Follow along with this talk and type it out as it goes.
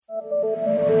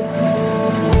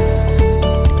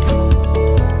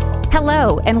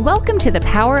Hello, and welcome to the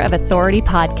Power of Authority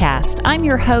podcast. I'm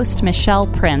your host, Michelle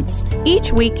Prince.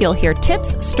 Each week, you'll hear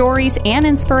tips, stories, and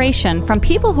inspiration from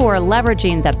people who are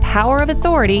leveraging the power of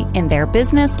authority in their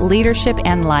business, leadership,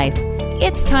 and life.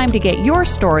 It's time to get your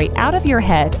story out of your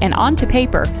head and onto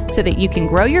paper so that you can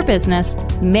grow your business,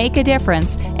 make a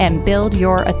difference, and build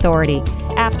your authority.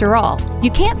 After all, you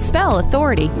can't spell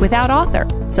authority without author.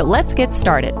 So let's get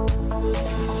started.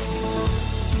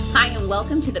 Hi, and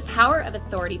welcome to the Power of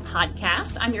Authority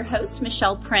podcast. I'm your host,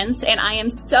 Michelle Prince, and I am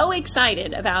so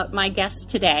excited about my guest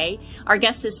today. Our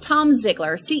guest is Tom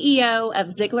Ziglar, CEO of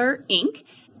Ziglar, Inc.,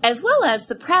 as well as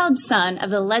the proud son of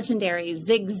the legendary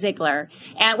Zig Ziglar.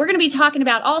 And we're going to be talking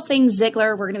about all things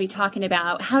Ziglar. We're going to be talking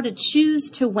about how to choose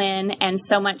to win and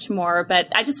so much more. But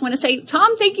I just want to say,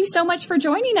 Tom, thank you so much for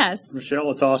joining us.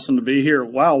 Michelle, it's awesome to be here.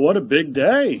 Wow, what a big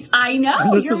day. I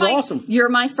know. This is awesome. You're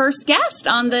my first guest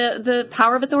on the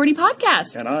Power of Authority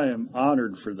podcast. And I am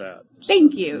honored for that.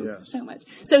 Thank you so much.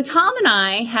 So Tom and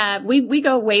I we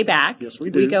go way back. Yes,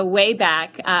 we do. We go way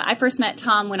back. I first met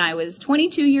Tom when I was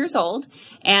 22 years old,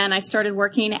 and I started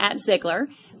working at Ziglar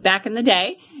back in the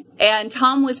day. And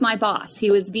Tom was my boss. He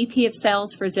was VP of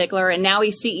Sales for Ziglar, and now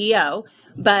he's CEO.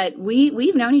 But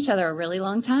we've known each other a really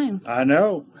long time. I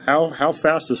know. How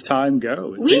fast does time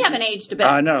go? We haven't aged a bit.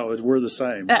 I know. We're the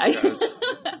same.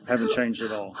 Haven't changed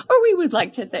at all. Or we would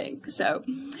like to think. So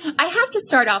I have to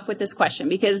start off with this question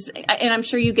because, and I'm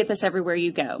sure you get this everywhere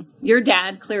you go. Your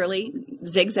dad, clearly,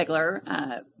 Zig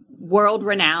Ziglar,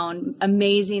 world-renowned,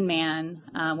 amazing man,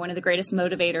 one of the greatest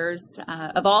motivators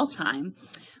of all time.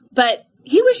 But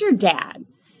he was your dad.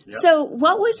 Yep. So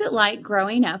what was it like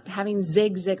growing up having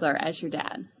Zig Ziglar as your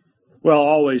dad? Well, I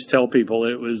always tell people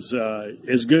it was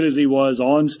as good as he was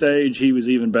on stage, he was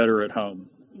even better at home.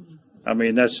 I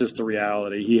mean, that's just the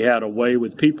reality. He had a way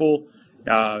with people.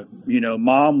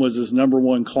 Mom was his number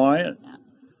one client,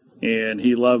 and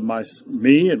he loved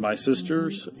me and my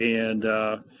sisters,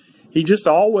 and he just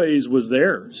always was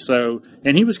there. So,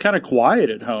 and he was kind of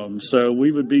quiet at home, so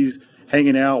we would be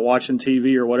hanging out, watching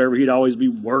TV or whatever. He'd always be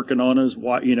working on his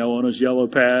yellow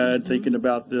pad, thinking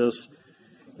about this.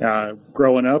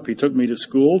 Growing up, he took me to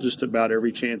school just about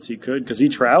every chance he could because he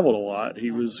traveled a lot. He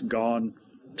was gone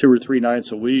 2 or 3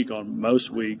 nights a week on most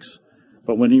weeks,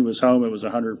 but when he was home, it was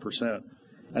 100%.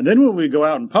 And then when we go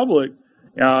out in public,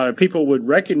 people would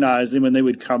recognize him and they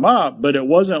would come up, but it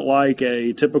wasn't like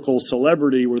a typical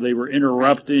celebrity where they were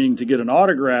interrupting to get an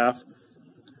autograph.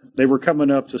 They were coming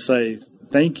up to say,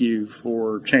 "Thank you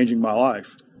for changing my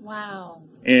life." Wow.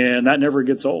 And that never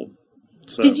gets old.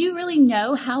 So, did you really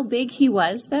know how big he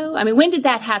was, though? I mean, when did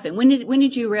that happen? When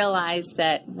did you realize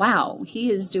that, wow, he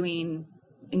is doing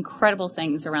incredible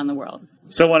things around the world?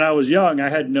 So when I was young, I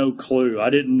had no clue. I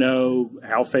didn't know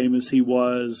how famous he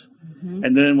was. Mm-hmm.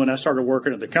 And then when I started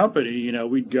working at the company,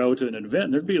 we'd go to an event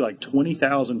and there'd be like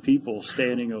 20,000 people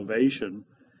standing ovation.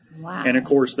 Wow. And of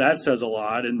course, that says a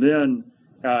lot. And then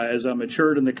as I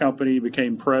matured in the company,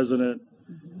 became president,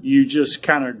 you just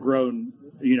kind of grown,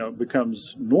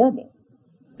 becomes normal.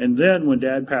 And then when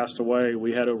Dad passed away,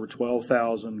 we had over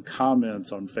 12,000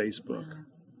 comments on Facebook. Wow.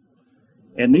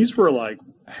 And these were like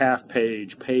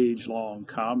page-long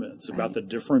comments about the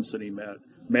difference that he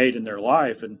made in their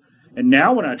life. And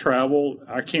now when I travel,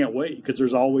 I can't wait because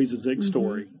there's always a Zig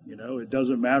story. It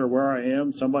doesn't matter where I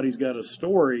am. Somebody's got a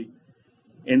story.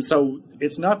 And so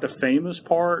it's not the famous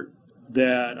part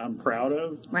that I'm proud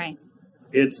of. Right.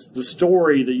 It's the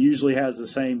story that usually has the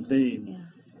same theme. Yeah.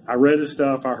 I read his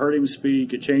stuff. I heard him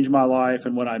speak. It changed my life.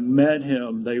 And when I met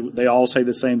him, they all say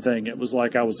the same thing. It was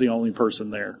like I was the only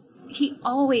person there. He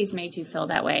always made you feel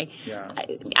that way. Yeah.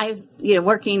 I've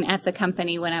working at the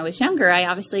company when I was younger, I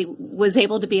obviously was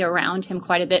able to be around him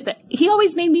quite a bit, but he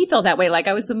always made me feel that way, like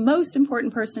I was the most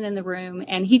important person in the room.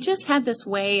 And he just had this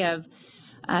way of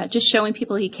just showing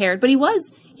people he cared. But he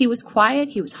was quiet,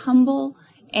 he was humble,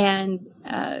 and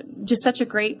just such a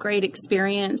great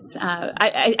experience.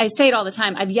 I say it all the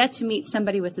time. I've yet to meet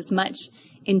somebody with as much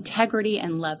integrity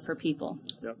and love for people.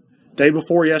 Yep. Day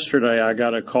before yesterday, I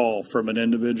got a call from an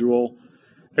individual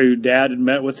who Dad had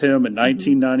met with him in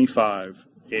 1995,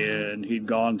 and he'd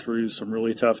gone through some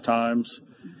really tough times.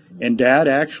 And Dad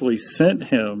actually sent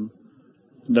him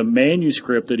the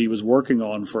manuscript that he was working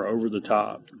on for Over the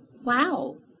Top.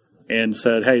 Wow. And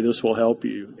said, "Hey, this will help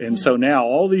you." And so now,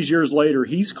 all these years later,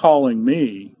 he's calling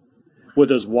me with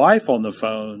his wife on the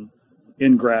phone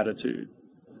in gratitude.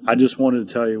 "I just wanted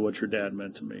to tell you what your dad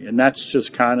meant to me." And that's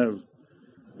just kind of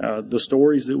the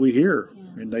stories that we hear.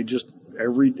 Yeah. And they just,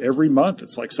 every month,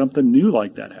 it's like something new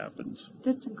like that happens.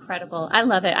 That's incredible. I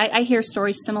love it. I hear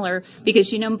stories similar because,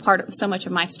 so much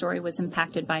of my story was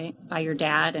impacted by your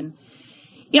dad. And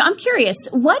I'm curious,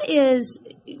 what is,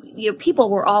 people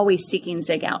were always seeking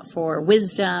Zig out for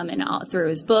wisdom and all, through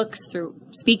his books, through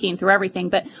speaking, through everything.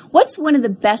 But what's one of the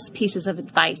best pieces of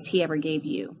advice he ever gave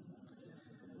you?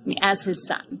 I mean, as his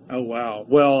son. Oh, wow.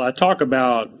 Well, I talk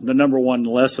about the number one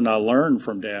lesson I learned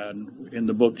from Dad in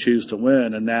the book Choose to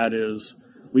Win, and that is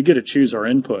we get to choose our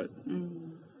input.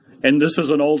 And this is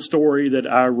an old story that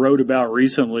I wrote about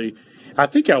recently. I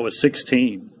think I was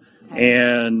 16.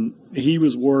 And he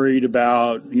was worried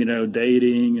about,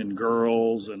 dating and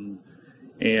girls and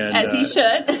as he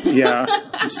should. Yeah.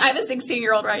 I have a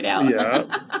 16-year-old right now. Yeah.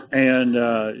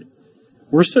 And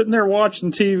we're sitting there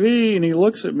watching TV, and he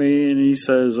looks at me and he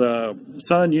says,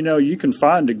 son, you can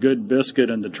find a good biscuit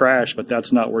in the trash, but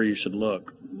that's not where you should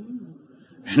look.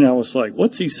 And I was like,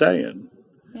 what's he saying?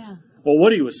 Yeah. Well,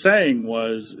 what he was saying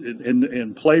was,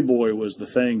 and Playboy was the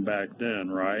thing back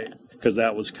then, right? Because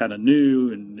that was kind of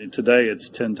new, and today it's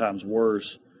 10 times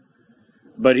worse.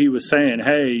 But he was saying,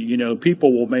 hey,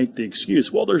 people will make the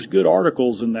excuse, well, there's good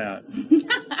articles in that.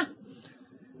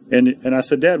 And I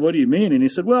said, Dad, what do you mean? And he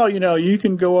said, well, you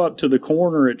can go up to the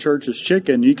corner at Church's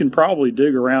Chicken. You can probably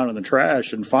dig around in the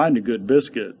trash and find a good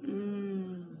biscuit.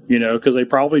 Because they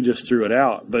probably just threw it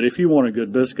out. But if you want a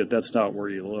good biscuit, that's not where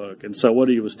you look. And so what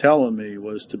he was telling me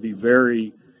was to be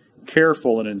very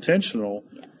careful and intentional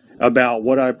about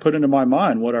what I put into my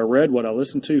mind, what I read, what I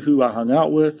listened to, who I hung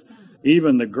out with,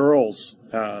 even the girls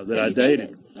that I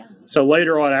dated. Yeah. So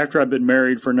later on, after I'd been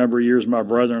married for a number of years, my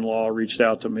brother-in-law reached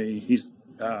out to me. He's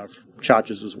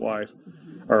Chach's wife,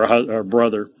 or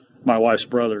brother, my wife's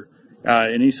brother.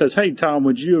 And he says, hey, Tom,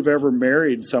 would you have ever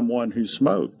married someone who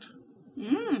smoked?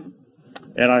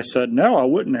 And I said, no, I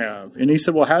wouldn't have. And he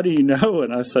said, well, how do you know?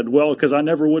 And I said, well, because I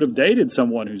never would have dated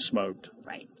someone who smoked.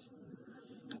 Right.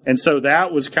 And so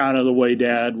that was kind of the way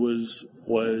Dad was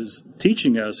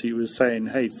teaching us. He was saying,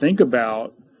 hey, think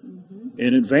about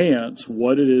in advance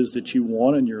what it is that you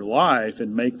want in your life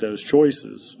and make those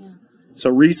choices. Yeah. So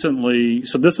recently,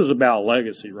 this is about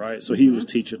legacy, right? So he was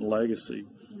teaching legacy.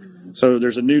 So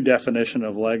there's a new definition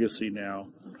of legacy now.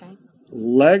 Okay.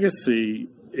 Legacy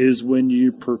is when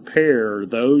you prepare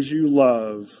those you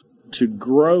love to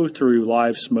grow through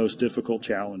life's most difficult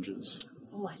challenges.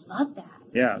 Oh, I love that.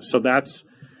 Yeah, so that's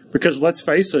because let's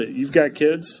face it, you've got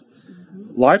kids,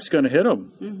 life's going to hit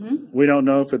them. We don't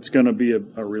know if it's going to be a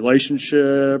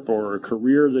relationship or a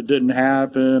career that didn't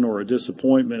happen or a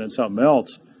disappointment in something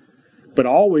else. But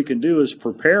all we can do is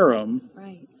prepare them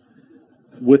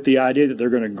with the idea that they're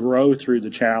going to grow through the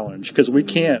challenge because we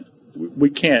can't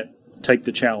take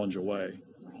the challenge away.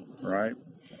 Right.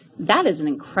 That is an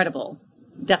incredible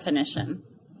definition.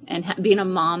 And being a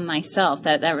mom myself,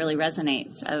 that really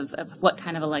resonates of what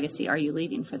kind of a legacy are you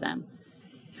leaving for them?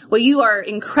 Well, you are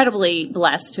incredibly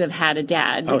blessed to have had a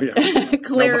dad. Oh, yeah.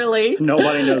 Clearly.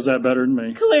 Nobody knows that better than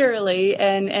me. Clearly.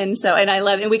 And I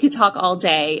love, and we could talk all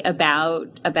day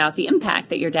about the impact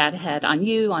that your dad had on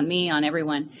you, on me, on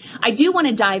everyone. I do want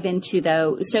to dive into,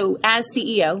 though, so as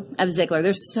CEO of Ziglar,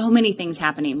 there's so many things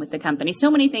happening with the company, so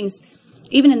many things,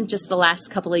 even in just the last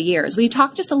couple of years. Will you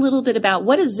talk just a little bit about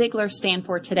what does Ziglar stand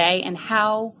for today and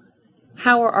how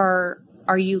are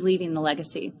you leaving the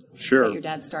legacy that your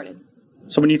dad started?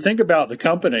 So when you think about the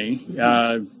company,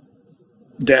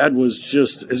 Dad was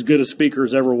just as good a speaker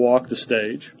as ever walked the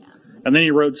stage. Yeah. And then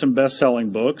he wrote some best-selling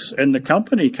books. And the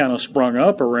company kind of sprung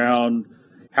up around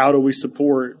how do we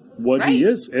support what he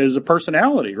is as a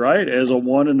personality, right? As a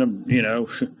one in a,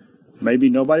 maybe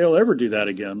nobody will ever do that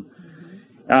again.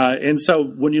 And so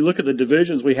when you look at the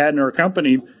divisions we had in our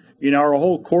company, our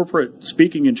whole corporate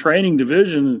speaking and training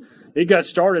division, it got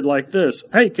started like this.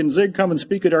 Hey, can Zig come and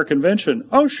speak at our convention?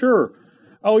 Oh, sure.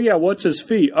 Oh, yeah, what's his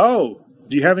fee? Oh,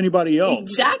 do you have anybody else?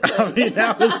 Exactly. I mean,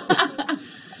 that was...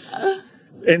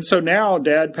 And so now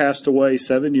Dad passed away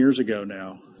 7 years ago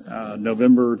now,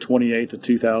 November 28th of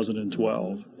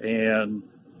 2012. And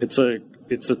it's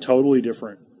a totally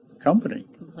different company.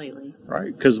 Completely.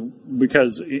 Right?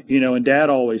 Because and Dad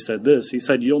always said this. He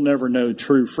said, you'll never know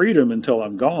true freedom until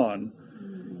I'm gone.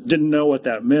 Didn't know what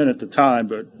that meant at the time,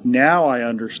 but now I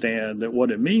understand that what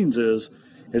it means is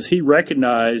he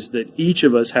recognized that each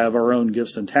of us have our own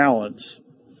gifts and talents.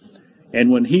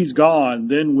 And when he's gone,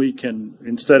 then we can,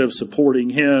 instead of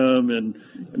supporting him,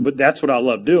 but that's what I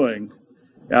love doing,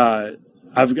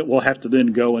 we'll have to then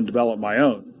go and develop my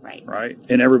own. Right?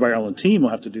 And everybody on the team will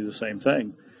have to do the same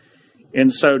thing. And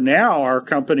so now our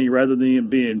company, rather than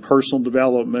being personal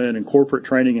development and corporate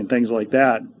training and things like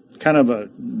that, kind of a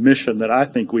mission that I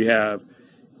think we have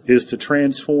is to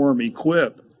transform,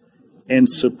 equip, and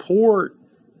support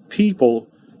people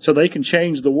so they can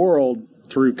change the world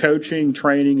through coaching,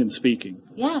 training, and speaking.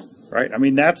 Yes. Right? I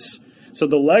mean, so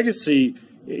the legacy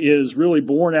is really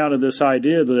born out of this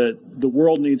idea that the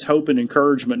world needs hope and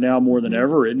encouragement now more than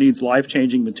ever. It needs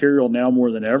life-changing material now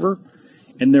more than ever.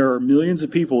 And there are millions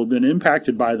of people who have been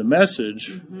impacted by the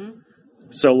message.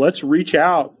 So let's reach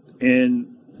out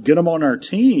and get them on our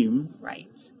team. Right.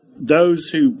 Those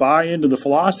who buy into the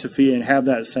philosophy and have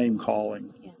that same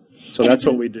calling. So that's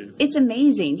what we do. It's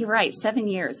amazing. You're right. 7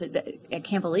 years. I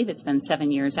can't believe it's been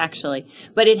 7 years, actually.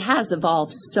 But it has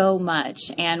evolved so much.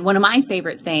 And one of my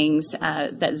favorite things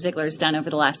that Ziglar's done over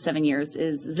the last 7 years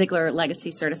is Ziglar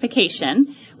Legacy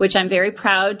Certification, which I'm very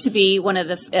proud to be one of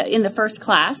the in the first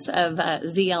class of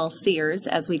ZLCers,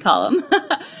 as we call them.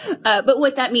 But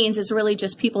what that means is really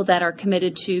just people that are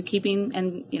committed to keeping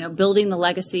and building the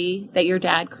legacy that your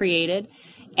dad created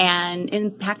and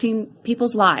impacting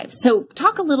people's lives. So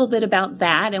talk a little bit about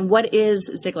that and what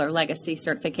is Ziglar Legacy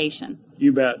Certification?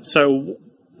 You bet. So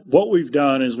what we've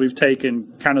done is we've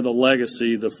taken kind of the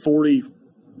legacy, the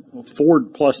 4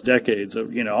 plus decades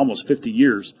of, almost 50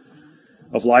 years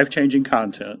of life-changing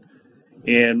content,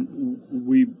 and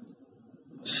we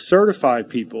certify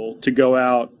people to go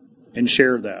out and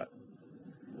share that.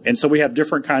 And so we have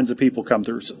different kinds of people come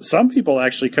through. Some people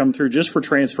actually come through just for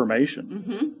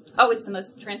transformation. Oh, it's the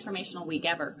most transformational week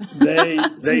ever. They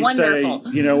say,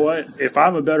 you know what, if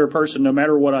I'm a better person, no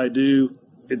matter what I do,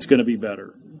 it's going to be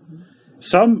better.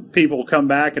 Some people come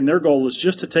back and their goal is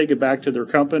just to take it back to their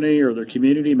company or their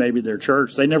community, maybe their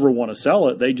church. They never want to sell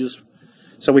it.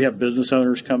 So we have business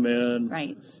owners come in,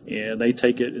 right, and they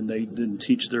take it and they then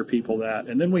teach their people that.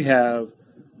 And then we have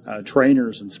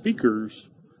trainers and speakers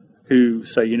who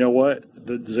say, you know what,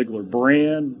 the Ziglar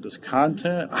brand, this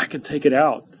content, I can take it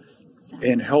out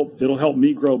and it'll help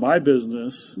me grow my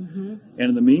business. And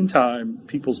in the meantime,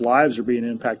 people's lives are being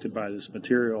impacted by this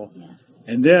material. Yes.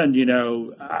 And then,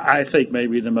 I think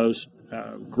maybe the most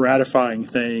gratifying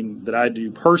thing that I do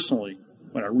personally,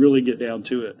 when I really get down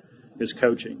to it, is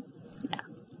coaching. Yeah.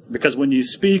 Because when you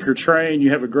speak or train,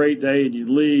 you have a great day and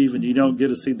you leave and you don't get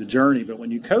to see the journey. But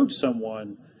when you coach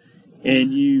someone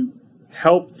and you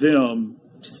help them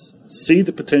see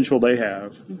the potential they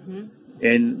have,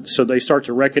 and so they start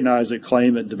to recognize it,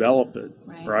 claim it, develop it,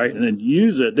 right? And then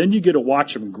use it. Then you get to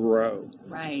watch them grow.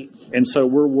 Right. And so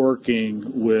we're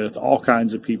working with all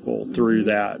kinds of people through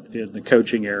that in the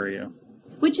coaching area.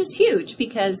 Which is huge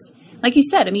because, like you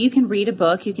said, you can read a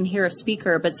book, you can hear a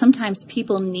speaker, but sometimes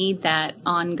people need that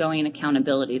ongoing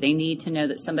accountability. They need to know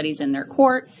that somebody's in their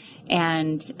court,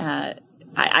 and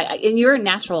and you're a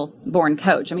natural born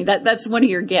coach. That's one of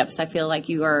your gifts. I feel like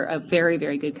you are a very,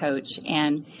 very good coach.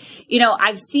 And,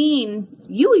 I've seen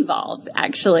you evolve,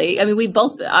 actually. We've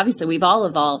all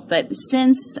evolved. But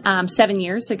since 7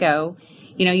 years ago,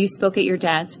 you spoke at your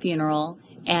dad's funeral.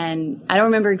 And I don't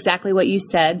remember exactly what you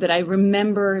said, but I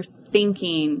remember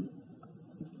thinking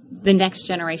the next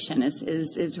generation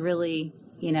is really,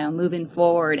 moving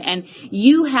forward. And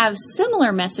you have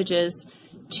similar messages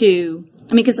to...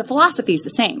 because the philosophy is the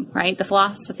same, right? The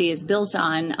philosophy is built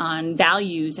on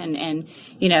values and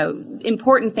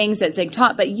important things that Zig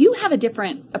taught, but you have a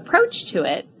different approach to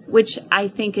it, which I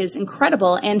think is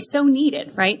incredible and so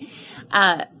needed, right?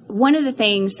 One of the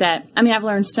things that, I've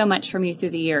learned so much from you through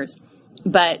the years,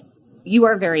 but you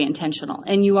are very intentional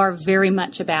and you are very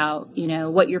much about,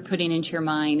 what you're putting into your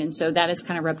mind. And so that has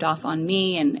kind of rubbed off on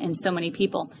me and so many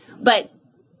people. But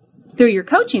through your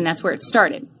coaching, that's where it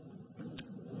started.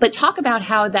 But talk about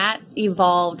how that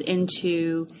evolved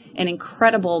into an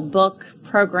incredible book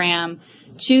program,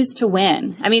 Choose to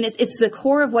Win. It's the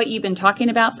core of what you've been talking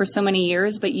about for so many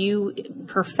years, but you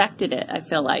perfected it, I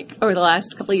feel like, over the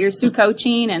last couple of years through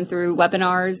coaching and through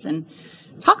webinars. And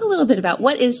talk a little bit about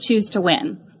what is Choose to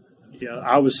Win. Yeah,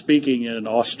 I was speaking in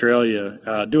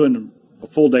Australia, doing a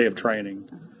full day of training.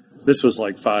 This was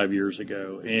like 5 years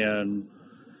ago. And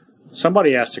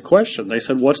somebody asked a question. They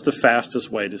said, what's the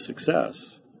fastest way to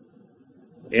success?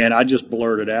 And I just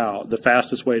blurted out, the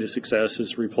fastest way to success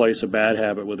is to replace a bad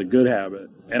habit with a good habit.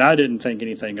 And I didn't think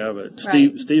anything of it.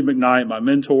 Right. Steve McKnight, my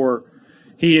mentor,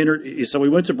 so we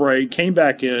went to break, came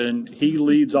back in, he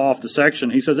leads off the section.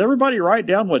 He says, everybody write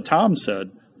down what Tom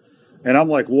said. And I'm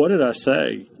like, what did I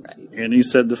say? Right. And he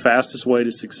said, the fastest way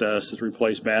to success is to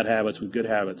replace bad habits with good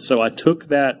habits. So I took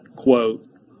that quote.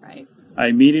 Right. I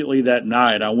immediately that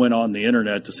night, I went on the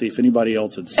internet to see if anybody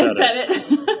else had said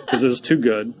it. Because it was too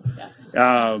good.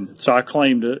 Yeah. So I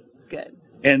claimed it. Good.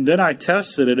 And then I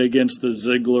tested it against the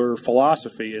Ziglar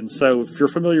philosophy. And so if you're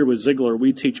familiar with Ziglar,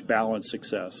 we teach balanced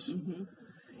success.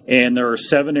 And there are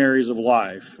 7 areas of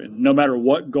life. And no matter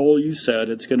what goal you set,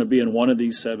 it's going to be in one of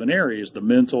these 7 areas: the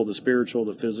mental, the spiritual,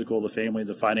 the physical, the family,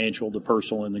 the financial, the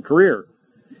personal, and the career.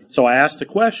 So I asked the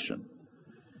question,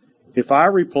 if I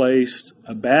replaced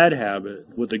a bad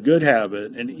habit with a good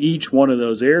habit in each one of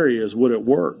those areas, would it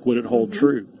work? Would it hold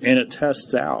true? And it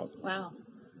tests out. Wow.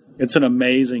 It's an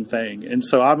amazing thing. And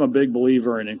so I'm a big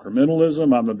believer in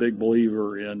incrementalism. I'm a big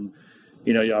believer in,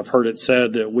 I've heard it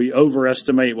said that we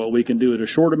overestimate what we can do in a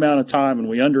short amount of time and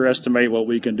we underestimate what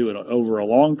we can do over a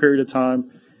long period of time.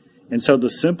 And so the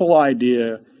simple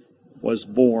idea was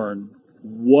born,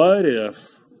 what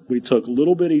if we took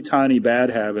little bitty tiny bad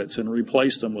habits and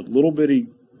replaced them with little bitty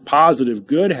positive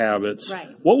good habits? Right.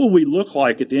 What would we look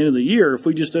like at the end of the year if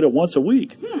we just did it once a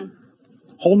week?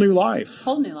 Whole new life.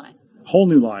 Whole new life. Whole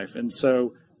new life. And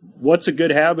so what's a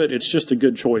good habit? It's just a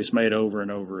good choice made over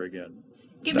and over again.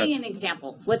 Give me an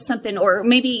example. What's something, or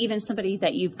maybe even somebody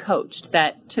that you've coached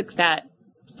that took that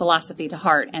philosophy to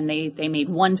heart and they made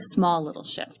one small little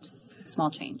shift, small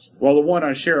change? Well, the one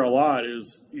I share a lot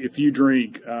is if you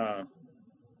drink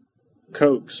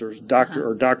Cokes or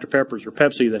Dr. Peppers or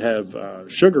Pepsi that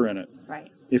have sugar in it. Right.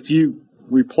 If you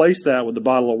replace that with a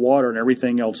bottle of water and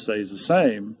everything else stays the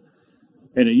same,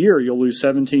 in a year you'll lose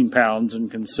 17 pounds and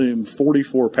consume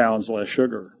 44 pounds less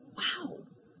sugar. Wow.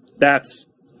 That's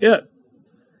it.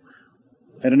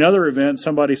 At another event,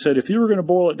 somebody said, if you were going to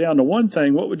boil it down to one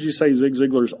thing, what would you say Zig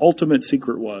Ziglar's ultimate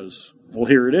secret was? Well,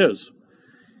 here it is.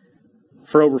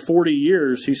 For over 40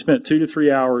 years, he spent 2 to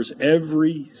 3 hours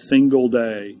every single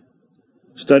day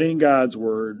studying God's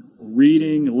Word,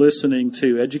 reading, listening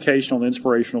to educational and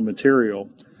inspirational material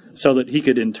so that he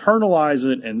could internalize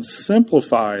it and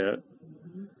simplify it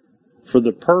for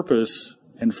the purpose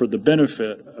and for the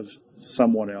benefit of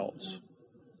someone else.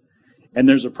 And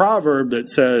there's a proverb that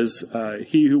says,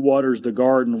 he who waters the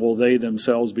garden will they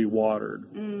themselves be watered.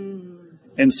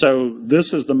 And so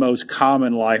this is the most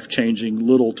common life-changing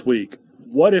little tweak.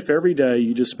 What if every day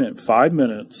you just spent 5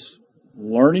 minutes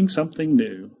learning something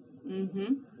new?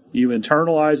 You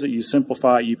internalize it, you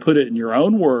simplify it, you put it in your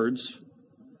own words,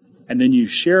 and then you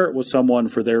share it with someone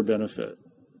for their benefit.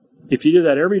 If you did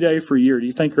that every day for a year, do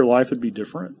you think your life would be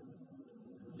different?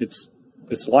 It's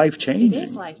life-changing. It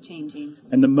is life-changing.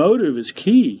 And the motive is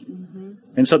key.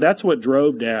 And so that's what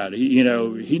drove Dad.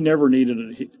 He never needed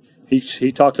it.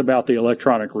 He talked about the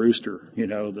electronic rooster,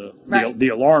 the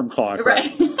alarm clock.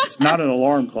 Right. It's not an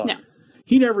alarm clock. No.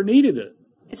 He never needed it.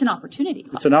 It's an opportunity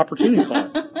clock. It's an opportunity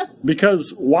clock.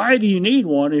 Because why do you need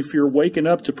one if you're waking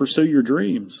up to pursue your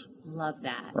dreams? Love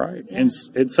that. Right. Yeah.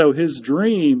 And so his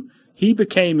dream, he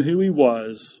became who he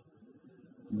was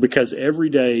because every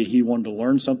day he wanted to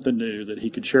learn something new that he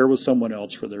could share with someone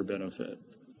else for their benefit.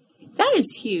 That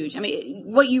is huge. I mean,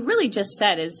 what you really just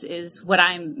said is what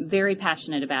I'm very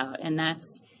passionate about, and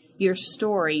that's your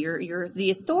story. The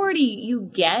authority you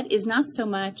get is not so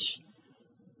much,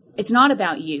 it's not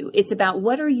about you. It's about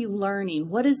what are you learning?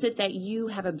 What is it that you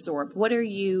have absorbed? What are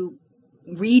you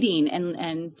reading?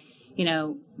 And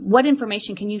what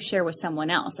information can you share with someone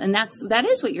else? And that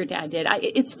is what your dad did.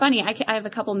 It's funny. I have a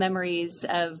couple memories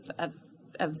of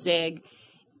Zig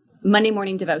Monday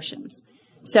morning devotions.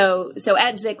 So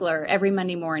at Ziglar, every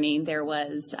Monday morning, there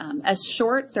was a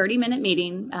short 30-minute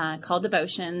meeting called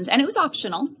Devotions, and it was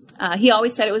optional. He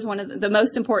always said it was one of the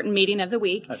most important meeting of the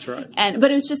week. That's right.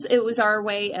 But it was our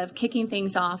way of kicking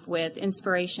things off with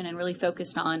inspiration and really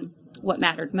focused on what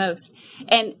mattered most.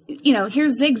 And,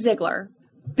 here's Zig Ziglar,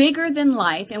 bigger than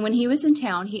life. And when he was in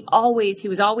town, he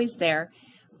was always there,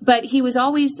 but he was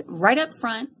always right up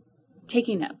front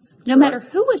taking notes, no matter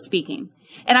who was speaking.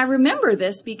 And I remember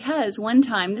this because one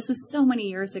time, this was so many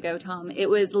years ago, Tom, it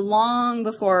was long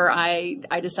before I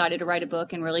decided to write a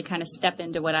book and really kind of step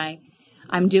into what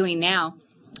I'm doing now.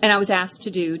 And I was asked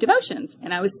to do devotions.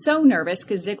 And I was so nervous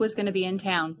because Zig was going to be in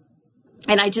town.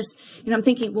 And I just, I'm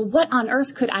thinking, well, what on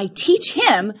earth could I teach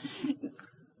him?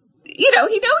 He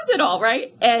knows it all,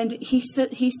 right? And he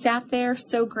sat there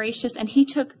so gracious, and he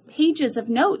took pages of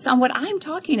notes on what I'm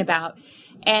talking about.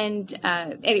 And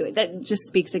anyway, that just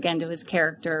speaks again to his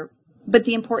character. But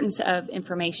the importance of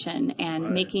information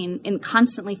and and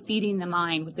constantly feeding the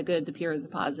mind with the good, the pure, the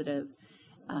positive.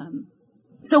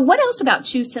 So what else about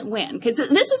Choose to Win? Because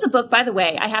this is a book, by the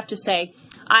way, I have to say,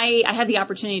 I had the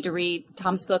opportunity to read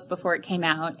Tom's book before it came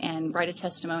out and write a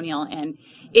testimonial. And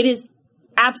it is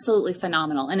absolutely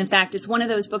phenomenal. And in fact, it's one of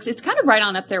those books, it's kind of right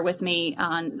on up there with me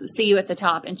on See You at the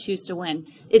Top and Choose to Win.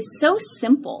 It's so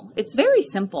simple. It's very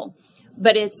simple.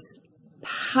 But it's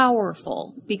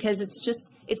powerful because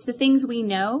it's the things we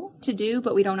know to do,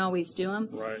 but we don't always do them.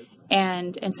 Right.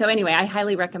 And so anyway, I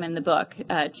highly recommend the book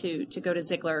to go to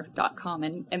Ziglar.com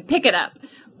and pick it up.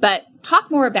 But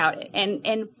talk more about it.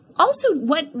 And also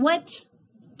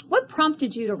what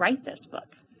prompted you to write this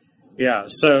book? Yeah,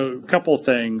 so a couple of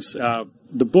things.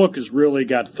 The book has really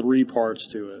got 3 parts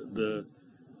to it.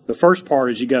 The first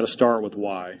part is you got to start with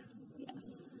why.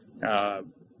 Yes.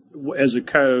 As a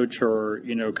coach or,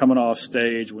 coming off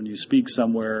stage when you speak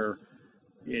somewhere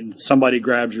and somebody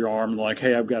grabs your arm and like,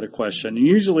 hey, I've got a question. And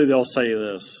usually they'll say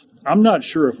this, I'm not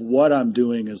sure if what I'm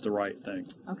doing is the right thing.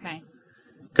 Okay.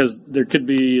 Because there could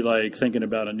be like thinking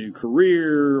about a new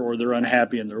career or they're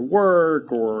unhappy in their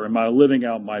work or am I living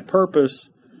out my purpose?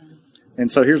 And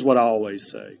so here's what I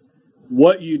always say.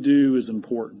 What you do is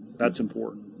important. That's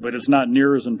important. But it's not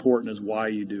near as important as why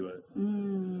you do it.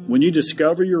 When you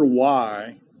discover your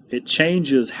why, it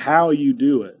changes how you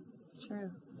do it. It's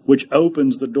true. Which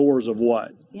opens the doors of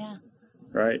what? Yeah.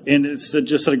 Right? And it's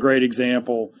just a great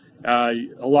example. A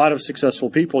lot of successful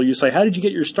people, you say, how did you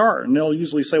get your start? And they'll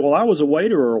usually say, well, I was a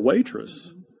waiter or a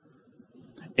waitress.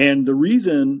 And the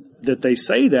reason that they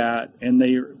say that and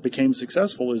they became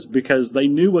successful is because they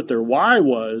knew what their why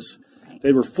was.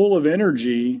 They were full of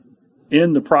energy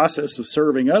in the process of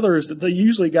serving others that they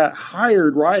usually got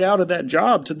hired right out of that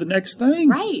job to the next thing.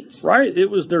 Right? It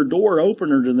was their door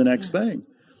opener to the next thing.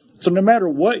 So no matter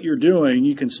what you're doing,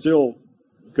 you can still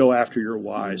go after your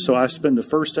why. So I spend the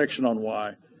first section on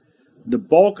why. The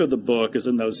bulk of the book is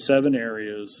in those 7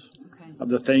 areas of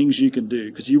the things you can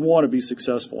do because you want to be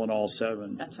successful in all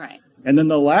 7. That's right. And then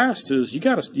the last is you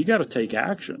got to take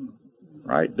action,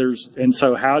 right? And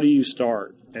so how do you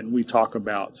start? And we talk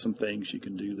about some things you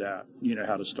can do that,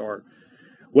 how to start.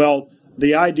 Well,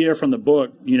 the idea from the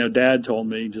book, Dad told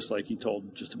me, just like he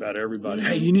told just about everybody,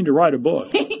 hey, you need to write a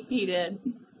book. He did.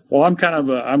 Well, I'm kind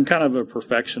of a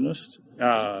perfectionist,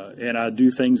 and I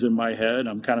do things in my head.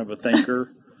 I'm kind of a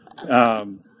thinker.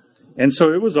 And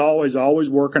so it was always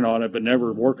working on it, but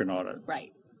never working on it.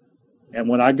 Right. And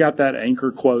when I got that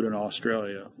anchor quote in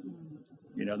Australia,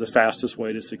 the fastest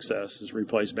way to success is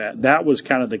replace bad. That was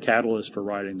kind of the catalyst for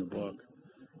writing the book.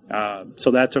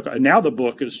 So that now the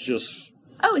book is just.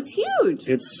 Oh, it's huge.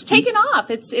 It's taken off.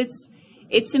 It's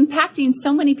impacting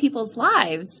so many people's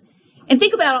lives. And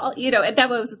think about all, that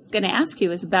what I was going to ask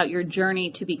you is about your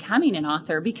journey to becoming an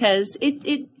author because it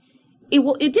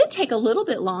did take a little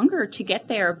bit longer to get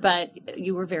there, but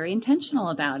you were very intentional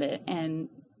about it, and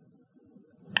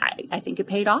I think it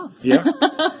paid off. Yeah.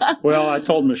 Well, I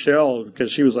told Michelle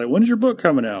because she was like, "When's your book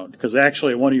coming out?" Because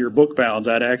actually, at one of your book bounds,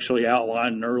 I'd actually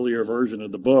outlined an earlier version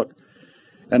of the book,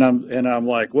 and I'm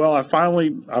like, "Well, I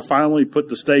finally put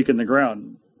the stake in the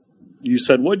ground." You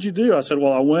said, "What'd you do?" I said,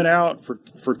 "Well, I went out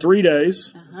for 3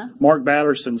 days." Mark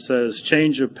Batterson says,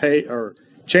 "Change of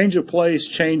place,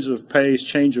 change of pace,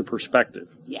 change of perspective."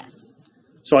 Yes.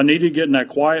 So I needed to get in that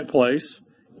quiet place.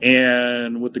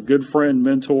 And with a good friend,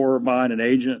 mentor of mine, an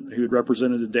agent who had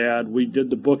represented the Dad, we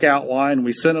did the book outline.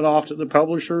 We sent it off to the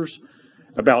publishers,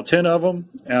 about 10 of them,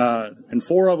 and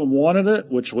 4 of them wanted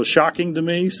it, which was shocking to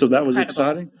me. So that was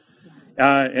exciting.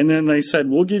 And then they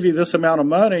said, we'll give you this amount of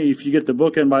money if you get the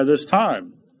book in by this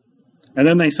time. And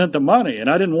then they sent the money, and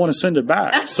I didn't want to send it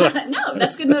back. So, no,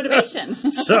 that's good motivation.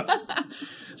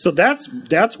 So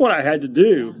that's what I had to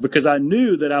do because I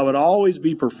knew that I would always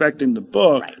be perfecting the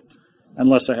book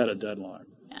unless I had a deadline.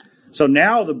 Yeah. So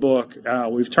now the book,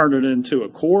 we've turned it into a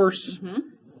course,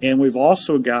 and we've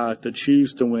also got the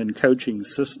Choose to Win coaching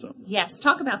system. Yes,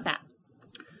 talk about that.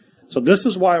 So this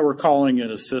is why we're calling it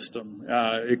a system.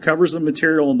 It covers the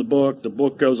material in the book. The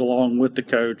book goes along with the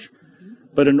coach.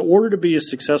 But in order to be a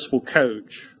successful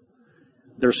coach,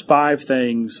 there's 5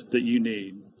 things that you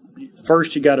need.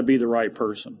 First, you got to be the right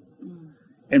person.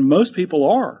 And most people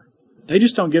are. They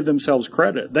just don't give themselves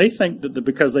credit. They think that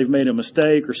because they've made a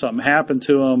mistake or something happened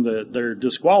to them that they're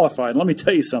disqualified. Let me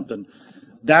tell you something.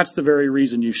 That's the very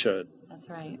reason you should. That's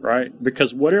right. Right?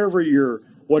 Because whatever your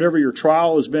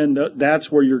trial has been,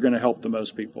 that's where you're going to help the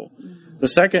most people. The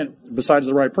second, besides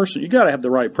the right person, you got to have the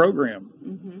right program.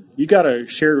 You got to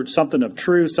share something of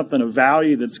truth, something of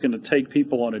value that's going to take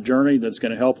people on a journey, that's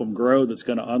going to help them grow, that's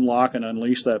going to unlock and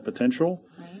unleash that potential.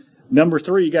 Right. Number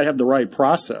 3, you got to have the right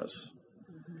process.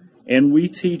 And we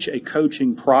teach a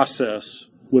coaching process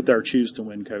with our Choose to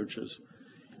Win coaches.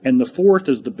 And the 4th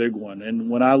is the big one. And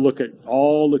when I look at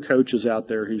all the coaches out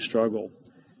there who struggle,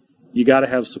 you got to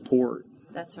have support.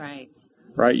 That's right.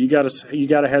 Right? You got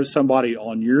to have somebody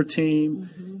on your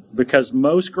team because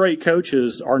most great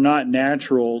coaches are not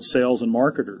natural sales and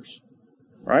marketers.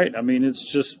 Right? I mean, it's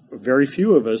just very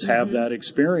few of us have that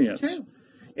experience. True.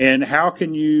 And how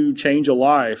can you change a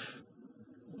life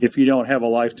if you don't have a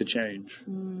life to change?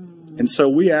 And so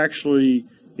we actually,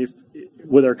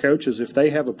 with our coaches, if they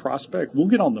have a prospect, we'll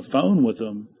get on the phone with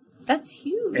them. That's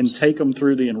huge. And take them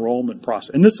through the enrollment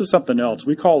process. And this is something else.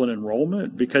 We call it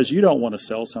enrollment because you don't want to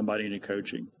sell somebody into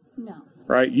coaching. No.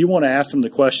 right? You want to ask them the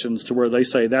questions to where they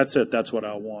say, that's it, that's what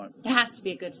I want. It has to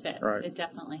be a good fit. Right. It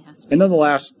definitely has to be. And then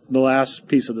the last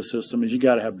piece of the system is you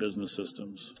got to have business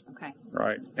systems. Okay.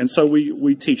 Right. And so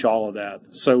we teach all of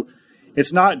that. So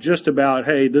it's not just about,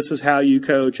 hey, this is how you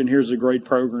coach and here's a great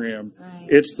program. Right.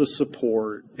 It's the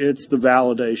support. It's the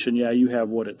validation. Yeah, you have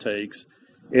what it takes.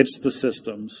 It's the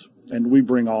systems. And we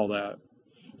bring all that.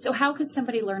 So how could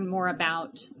somebody learn more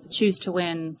about Choose to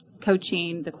Win,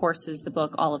 coaching, the courses, the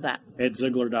book, all of that? At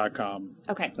Ziglar.com.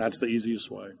 Okay. That's the easiest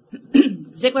way.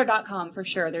 Ziglar.com for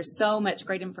sure. There's so much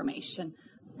great information.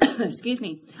 Excuse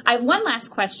me. I have one last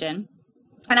question,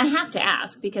 and I have to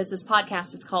ask because this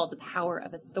podcast is called The Power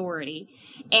of Authority.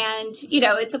 And,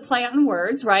 it's a play on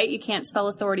words, right? You can't spell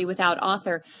authority without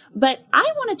author. But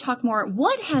I want to talk more.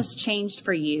 What has changed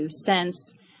for you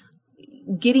since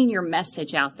getting your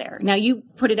message out there? Now, you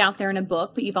put it out there in a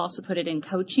book, but you've also put it in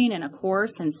coaching and a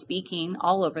course and speaking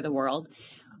all over the world.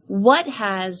 What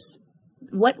has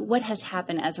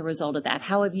happened as a result of that?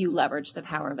 How have you leveraged the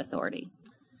power of authority?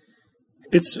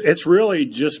 It's really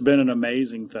just been an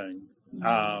amazing thing,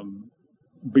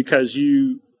 because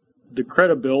the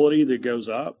credibility that goes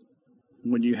up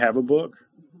when you have a book,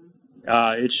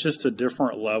 it's just a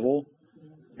different level.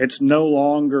 It's no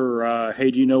longer, hey,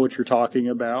 do you know what you're talking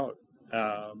about?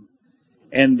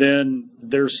 And then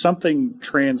there's something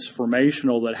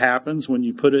transformational that happens when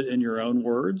you put it in your own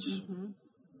words. Mm-hmm.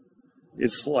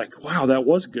 It's like, wow, that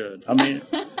was good. I mean,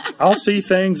 I'll see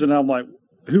things and I'm like,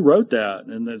 who wrote that?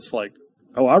 And it's like,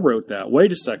 oh, I wrote that.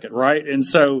 Wait a second, right? And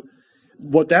so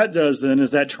what that does then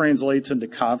is that translates into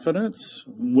confidence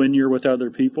when you're with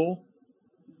other people.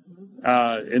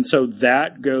 And so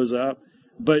that goes up.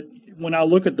 But when I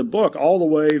look at the book, all the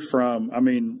way from,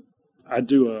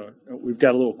 we've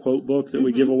got a little quote book that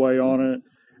we give away on it.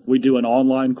 We do an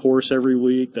online course every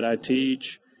week that I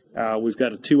teach. We've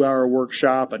got a 2-hour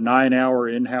workshop, a 9-hour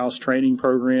in-house training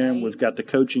program. Right. We've got the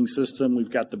coaching system. We've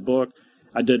got the book.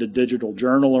 I did a digital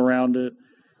journal around it.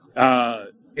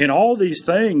 And all these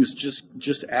things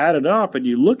just added up, and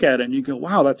you look at it and you go,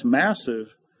 wow, that's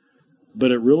massive.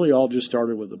 But it really all just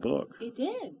started with the book. It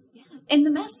did. And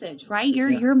the message, right?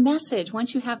 Your message,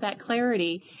 once you have that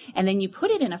clarity and then you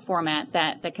put it in a format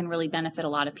that can really benefit a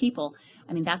lot of people,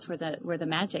 I mean, that's where the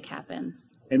magic happens.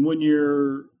 And when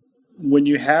you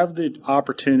have the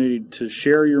opportunity to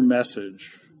share your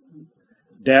message,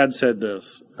 Dad said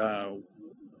this,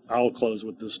 I'll close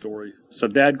with this story. So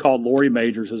Dad called Lori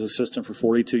Majors, his assistant, for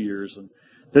 42 years, and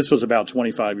this was about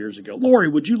 25 years ago. Lori,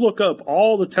 would you look up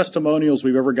all the testimonials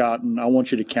we've ever gotten? I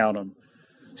want you to count them.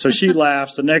 So she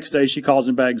laughs. The next day she calls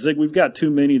him back. Zig, we've got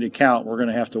too many to count. We're going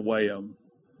to have to weigh them.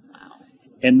 Wow.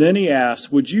 And then he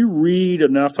asks, would you read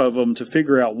enough of them to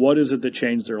figure out what is it that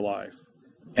changed their life?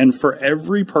 And for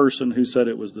every person who said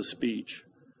it was the speech,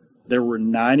 there were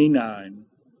 99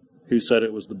 who said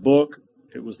it was the book,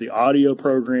 it was the audio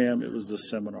program, it was the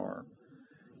seminar.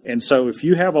 And so if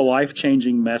you have a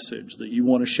life-changing message that you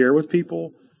want to share with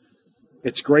people,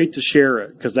 it's great to share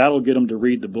it because that'll get them to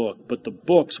read the book. But the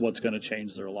book's what's going to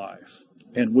change their life.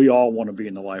 And we all want to be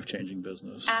in the life-changing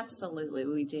business. Absolutely,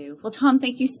 we do. Well, Tom,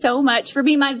 thank you so much for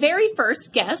being my very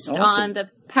first guest on the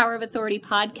Power of Authority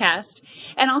podcast.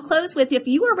 And I'll close with, if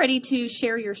you are ready to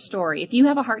share your story, if you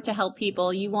have a heart to help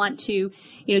people, you want to,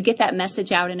 get that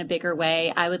message out in a bigger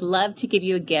way, I would love to give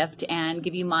you a gift and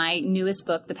give you my newest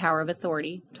book, The Power of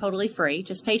Authority, totally free,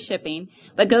 just pay shipping.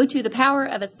 But go to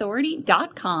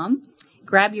thepowerofauthority.com,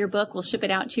 grab your book, we'll ship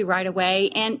it out to you right away,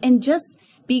 and just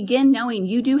begin knowing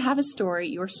you do have a story,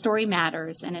 your story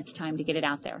matters, and it's time to get it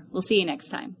out there. We'll see you next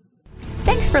time.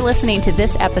 Thanks for listening to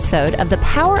this episode of the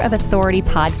Power of Authority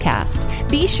podcast.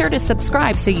 Be sure to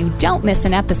subscribe so you don't miss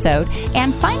an episode,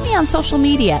 and find me on social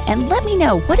media and let me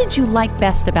know, what did you like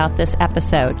best about this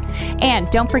episode? And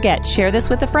don't forget, share this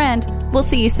with a friend. We'll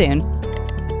see you soon.